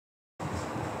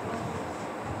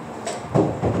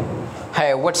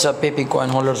Hey, what's up, PEPE coin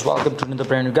holders? Welcome to another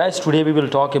brand new guys. Today we will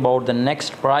talk about the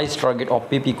next price target of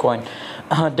PEPE coin.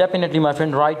 Definitely, my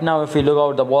friend. Right now, if we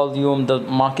look at the volume, the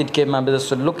market cap, my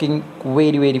brothers, are looking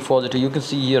very positive. You can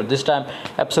see here this time,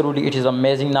 absolutely, it is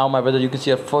amazing. Now, my brother, you can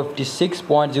see a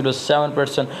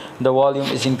 56.07% the volume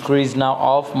is increased now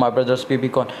of my brother's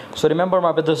PEPE coin. So remember,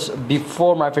 my brothers,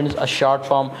 before my friends a short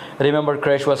pump, remember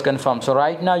crash was confirmed. So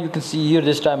right now, you can see here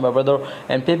this time, my brother,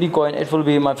 and PEPE coin, it will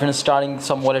be, my friends, starting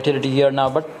some volatility here now.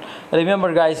 But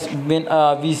remember, guys, when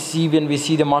we see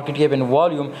the market cap and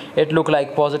volume, it look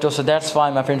like positive. So that's why,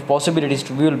 my friends, possibilities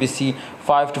to we will be see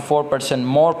 5 to 4%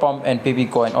 more pump and PEPE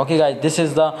coin. Okay, guys, this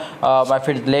is the my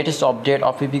friends latest update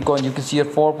of PEPE coin. You can see here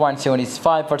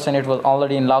 4.75%. It was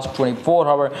already in last 24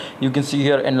 hours. You can see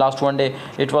here in last one day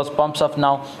it was pumps up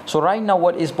now. So right now,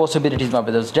 what is possibilities, my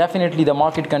brothers? Definitely the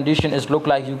market condition is look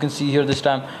like you can see here this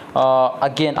time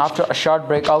again after a short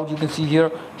breakout. You can see here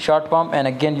short pump, and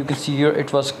again you can see here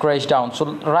it was crashed down.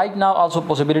 So right now also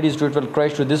possibilities to it will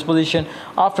crash to this position.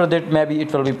 After that, maybe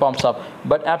it will be pumps up.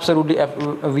 But absolutely,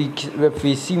 if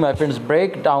we see, my friends,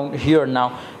 break down here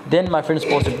now, then, my friends,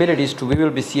 possibilities to we will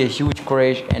be see a huge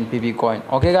crash in PEPE coin.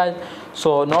 Okay, guys,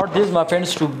 so not this, my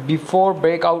friends, to before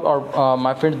breakout or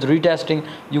my friends retesting,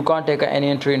 you can't take any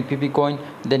entry in PEPE coin.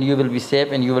 Then you will be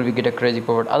safe and you will be get a crazy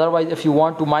profit. Otherwise, if you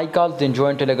want to my calls, then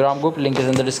join Telegram group, link is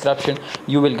in the description.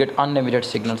 You will get unlimited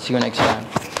signal. See you next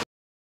time.